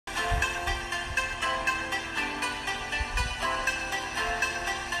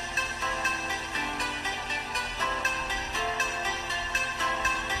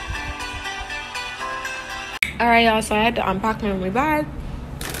Alright, y'all, so I had to unpack my memory bag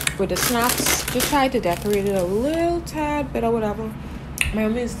with the snacks. Just tried to decorate it a little tad bit or whatever. My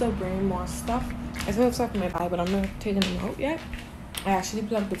mummy is still bringing more stuff. I still have stuff in my bag, but I'm not taking them out yet. I actually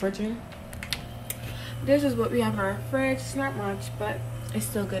plugged the fridge in. This is what we have in our fridge. It's not much, but it's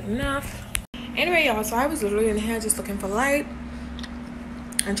still good enough. Anyway, y'all, so I was literally in here just looking for light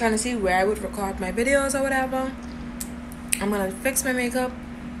and trying to see where I would record my videos or whatever. I'm gonna fix my makeup,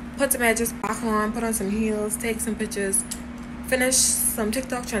 put some edges back on, put on some heels, take some pictures, finish some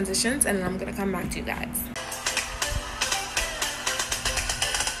TikTok transitions, and then I'm gonna come back to you guys.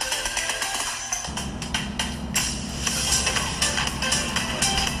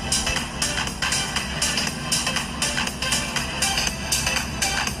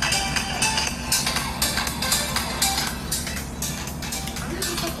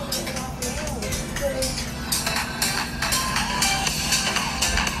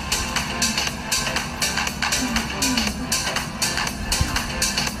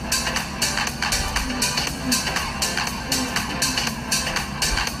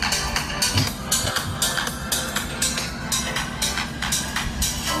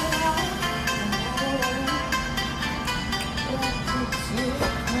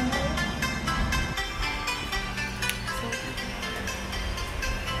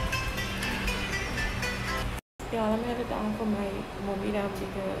 Y'all, I'm headed down for my mommy down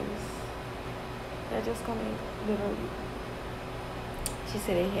because they're just coming literally. She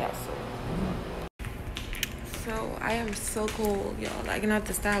said it here, so I am so cold, y'all. I'm gonna have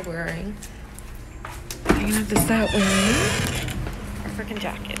to start wearing a freaking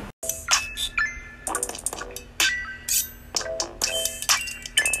jacket.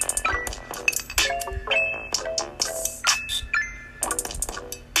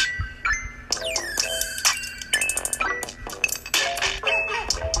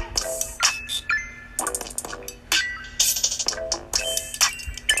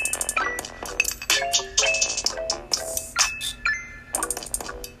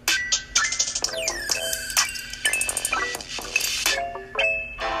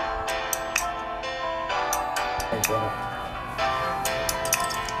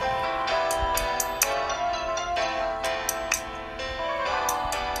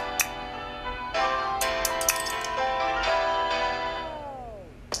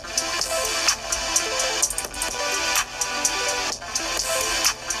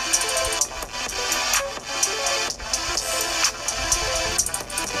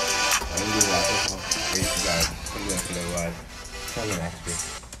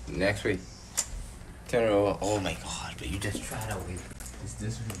 Next week. Turn it over. Oh my god, but you just tried out with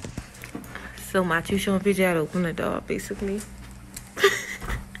this one. So Matthew showing PJ how to open the door, basically.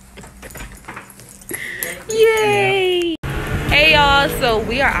 Yay! Hey y'all, so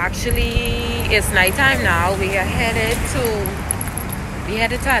we are it's nighttime now. We are headed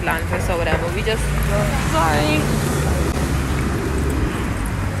to Atlantis or whatever. We just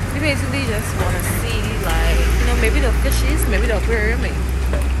we basically just want to see, like, maybe the fishies, maybe the aquarium,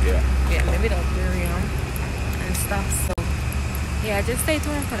 yeah, maybe the aquarium and stuff. So yeah, just stay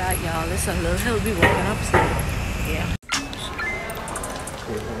tuned for that, y'all. It's a little hill we walking up, so yeah.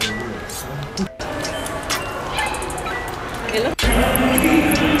 Hey, look.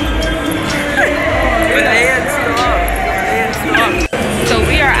 So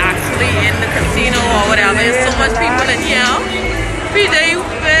we are actually in the casino or whatever. There's so much people in here. PJ, you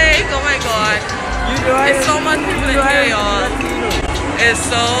fake. Oh my god. There's so much people in here, y'all. There's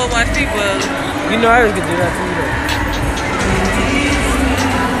so much people. You know I was gonna do that to you though.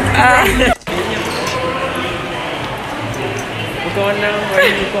 We're going now. Where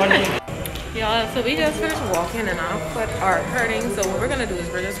are you going? Y'all, so we just finished walking and our foot are hurting. So what we're gonna do is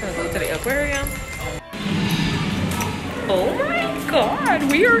we're just gonna go to the aquarium. Oh my god,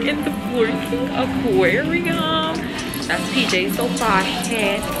 we are in the freaking aquarium. That's PJ so far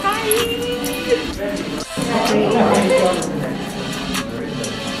ahead. Hi.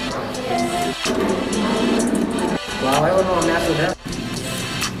 Wow, I don't know, I'm not so bad.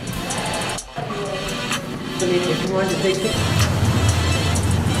 I mean, if you wanted to take it.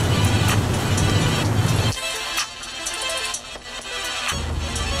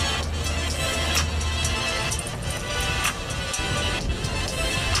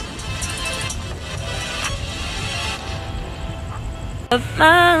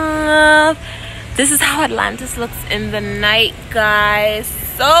 My love. This is how Atlantis looks in the night, guys.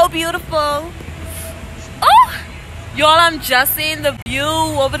 So beautiful. Oh, y'all, I'm just seeing the view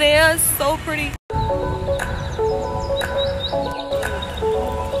over there. It's so pretty.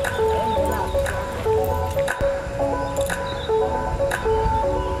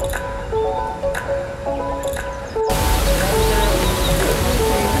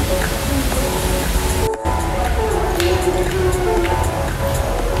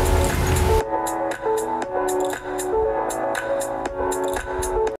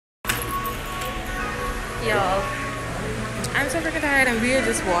 we are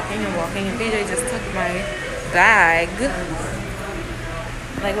just walking and walking, and PJ just took my bag.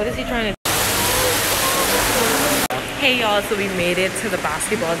 Like, what is he trying to do? Hey y'all, so we made it to the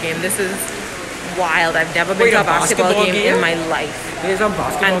basketball game. This is wild. I've never been to a basketball game in my life. There's a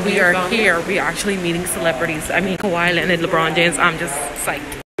basketball And we game are down here. We're actually meeting celebrities. I mean, Kawhi Leonard and LeBron James. I'm just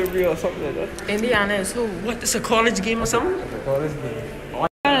psyched. Real or something like that. Indiana is who? What? It's a college game or something?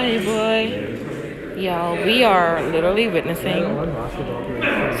 Hey boy. Y'all, we are literally witnessing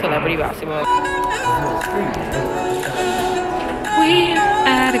celebrity basketball. We are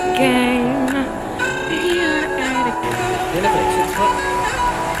at a game. We are at a game. They're like 6 foot.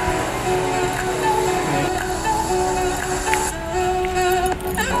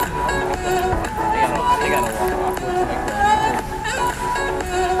 They gotta walk off.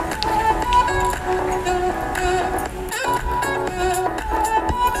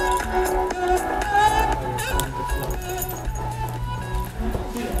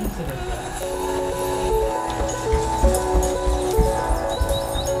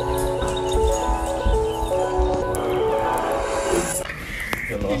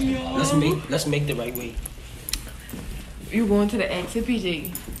 Let's make the right way. You going to the exit,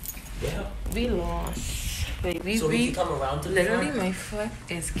 PG? Yeah. We lost. Baby, So we can come around to the literally front? my foot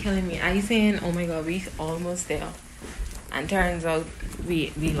is killing me. I saying, oh my god, we almost there. And turns out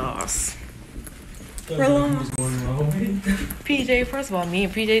we lost. We're lost. PJ, first of all, me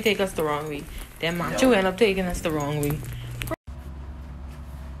and PJ take us the wrong way. Then Macho end up taking us the wrong way.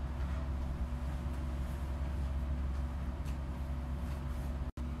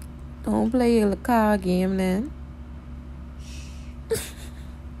 Don't play a car game then.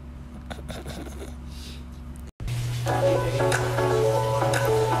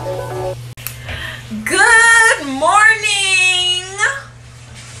 Good morning.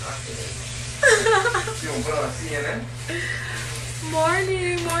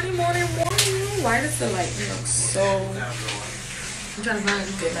 Morning. Why does the lighting look so... I'm trying to find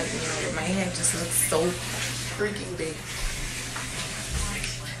a good lighting, but my head just looks so freaking big.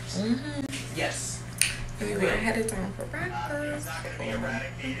 Yes. Anyway, I had it time for breakfast.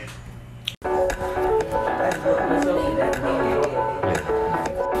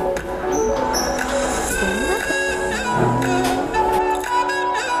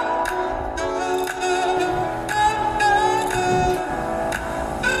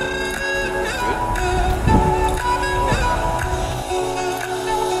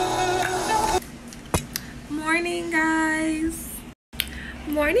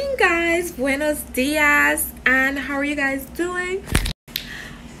 Morning guys, buenos dias, and how are you guys doing?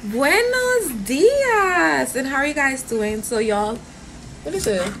 Buenos dias, and how are you guys doing? So y'all, what is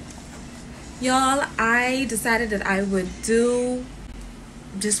it? Y'all, I decided that I would do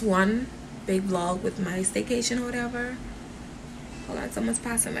just one big vlog with my staycation or whatever. Hold on, someone's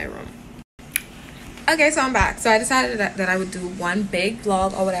passing my room. Okay, so I'm back. So I decided that I would do one big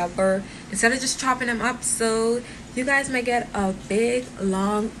vlog or whatever instead of just chopping them up. So you guys might get a big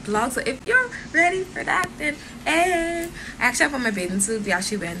long vlog. So if you're ready for that, then hey, I actually have on my bathing suit. We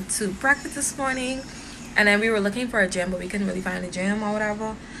actually went to breakfast this morning, and then we were looking for a gym, but we couldn't really find a gym or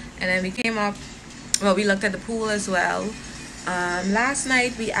whatever. And then we came up, well, we looked at the pool as well. Last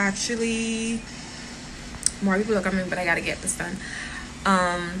night we actually, more people are coming, but I gotta get this done.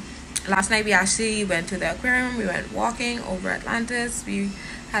 Last night we actually went to the aquarium. We went walking over Atlantis. We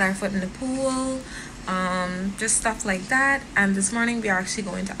had our foot in the pool, just stuff like that. And this morning we are actually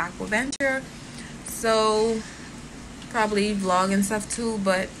going to Aquaventure, so probably vlog and stuff too.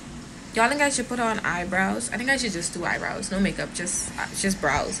 But y'all think I should put on eyebrows? I think I should just do eyebrows, no makeup, just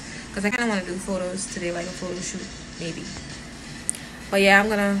brows, because I kind of want to do photos today, like a photo shoot maybe. But yeah, I'm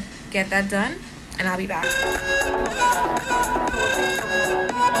gonna get that done and I'll be back.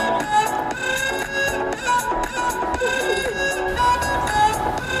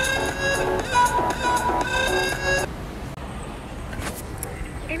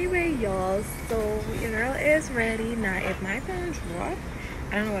 Anyway, y'all, so your girl is ready. Now, if my phone's rough,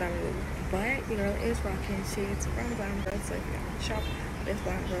 I don't know what I'm doing, but your girl is rocking shades from Blind Girls. So if you want to shop with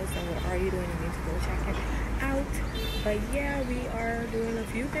Blind Girls, then what are you doing? You need to go check it out. But yeah, we are doing a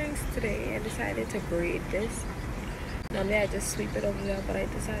few things today. I decided to braid this. Normally I just sweep it over there, but I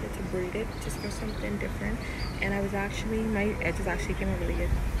decided to braid it just for something different. And I was actually, my edges actually came out really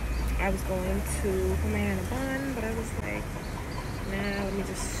good. I was going to put my hair in a bun, but I was like, nah, let me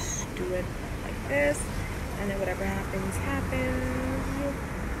just do it like this, and then whatever happens, happens.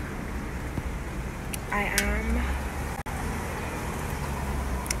 I am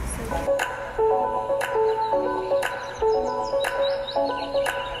so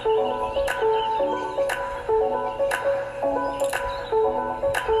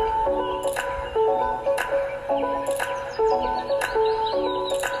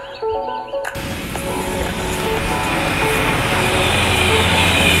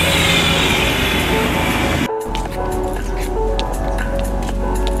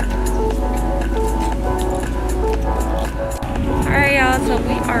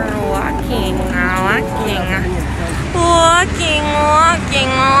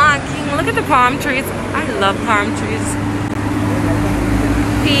palm trees. I love palm trees.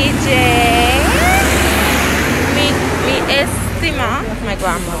 PJ. Me estima, my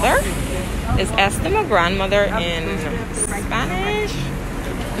grandmother. Is estima grandmother in Spanish.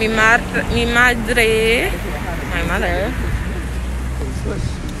 Mi madre, my mother.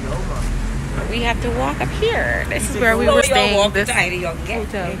 We have to walk up here. This is where we were staying. This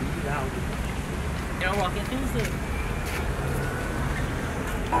hotel.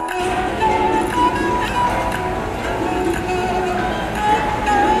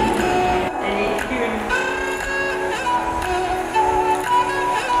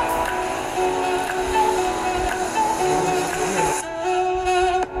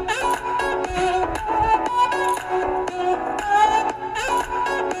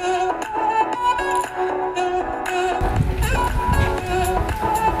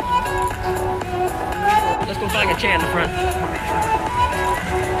 Let's go find a chair in the front.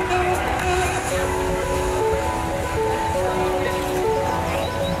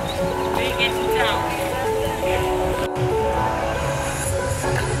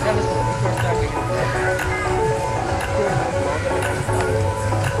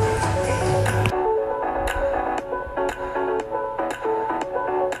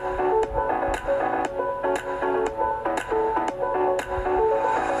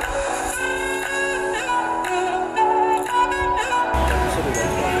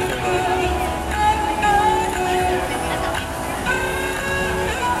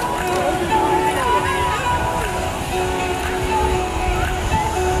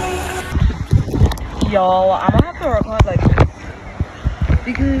 Y'all, I'm gonna have to record like this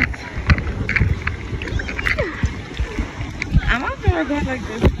because I'm gonna have to record like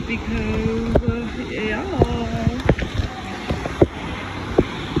this because y'all.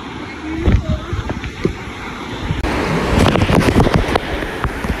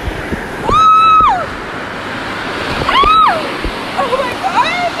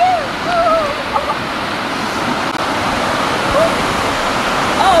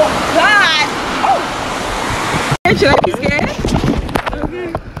 Should I be scared?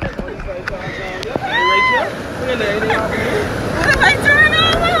 Okay. What am I doing?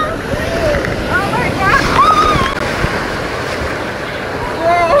 Oh my god!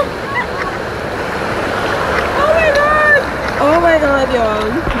 Whoa! Oh my god! Oh my god, y'all!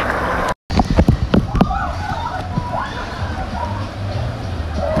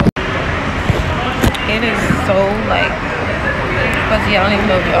 It is so like fuzzy. I don't even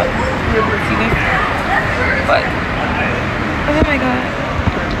know if y'all see this, but. Oh my god.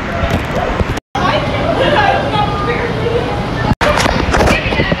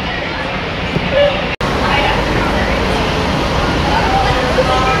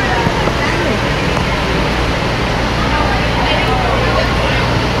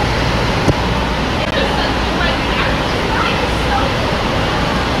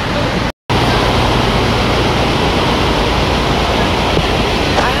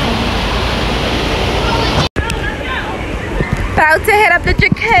 About to hit up the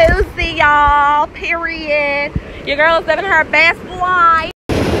jacuzzi, y'all. Period. Your girl's living her best life.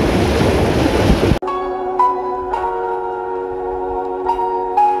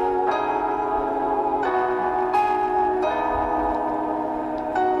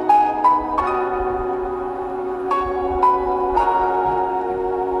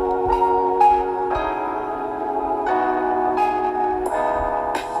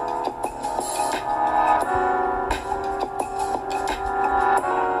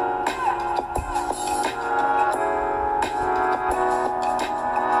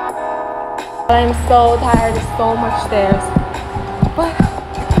 I'm so tired, there's so much stairs, but we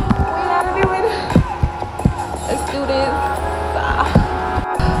gotta do it. Let's do this.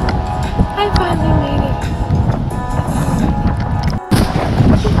 I finally made it.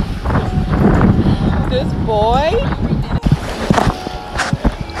 This boy.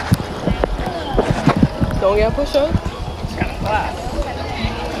 Don't get pushed up.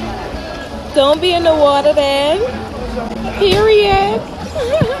 Don't be in the water then. Period.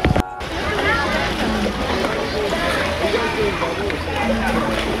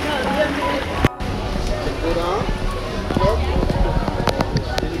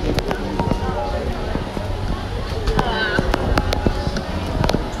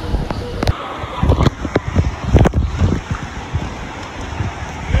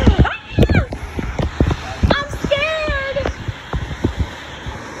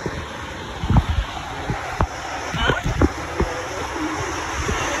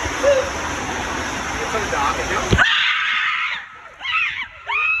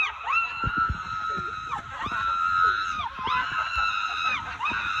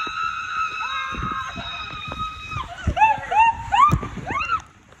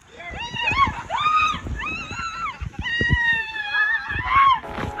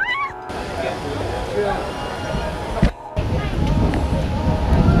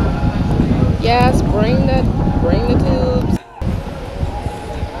 Yes, bring the tubes.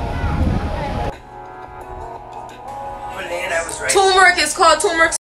 Philane, I was right. Turmeric is called turmeric.